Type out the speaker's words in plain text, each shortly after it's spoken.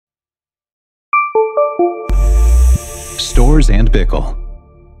Storz Bickel.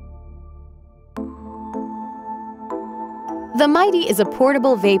 The Mighty is a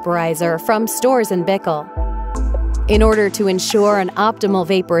portable vaporizer from Storz Bickel. In order to ensure an optimal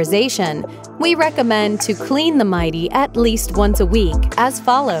vaporization, we recommend to clean the Mighty at least once a week as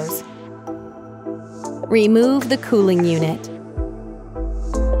follows. Remove the cooling unit.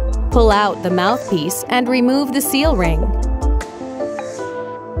 Pull out the mouthpiece and remove the seal ring.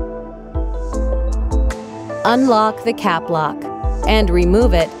 Unlock the cap lock and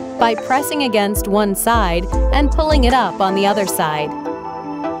remove it by pressing against one side and pulling it up on the other side.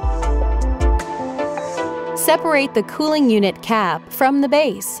 Separate the cooling unit cap from the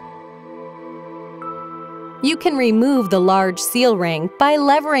base. You can remove the large seal ring by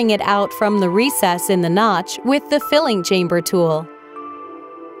levering it out from the recess in the notch with the filling chamber tool.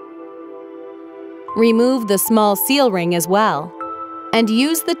 Remove the small seal ring as well, and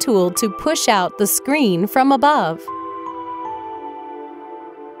use the tool to push out the screen from above.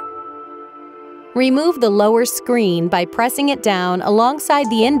 Remove the lower screen by pressing it down alongside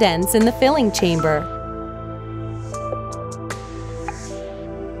the indents in the filling chamber.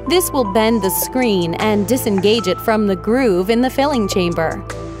 This will bend the screen and disengage it from the groove in the filling chamber.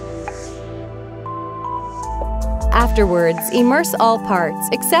 Afterwards, immerse all parts,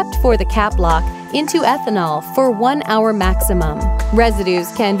 except for the cap lock, into ethanol for 1 hour maximum. Residues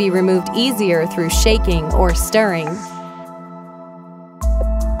can be removed easier through shaking or stirring.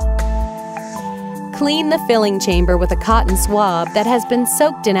 Clean the filling chamber with a cotton swab that has been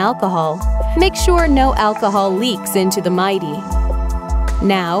soaked in alcohol. Make sure no alcohol leaks into the Mighty.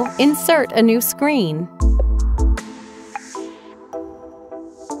 Now, insert a new screen.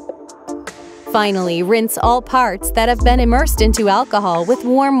 Finally, rinse all parts that have been immersed into alcohol with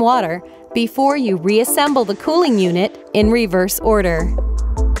warm water before you reassemble the cooling unit in reverse order.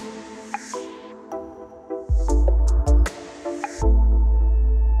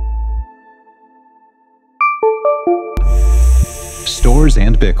 Storz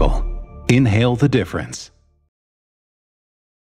Bickel. Inhale the difference.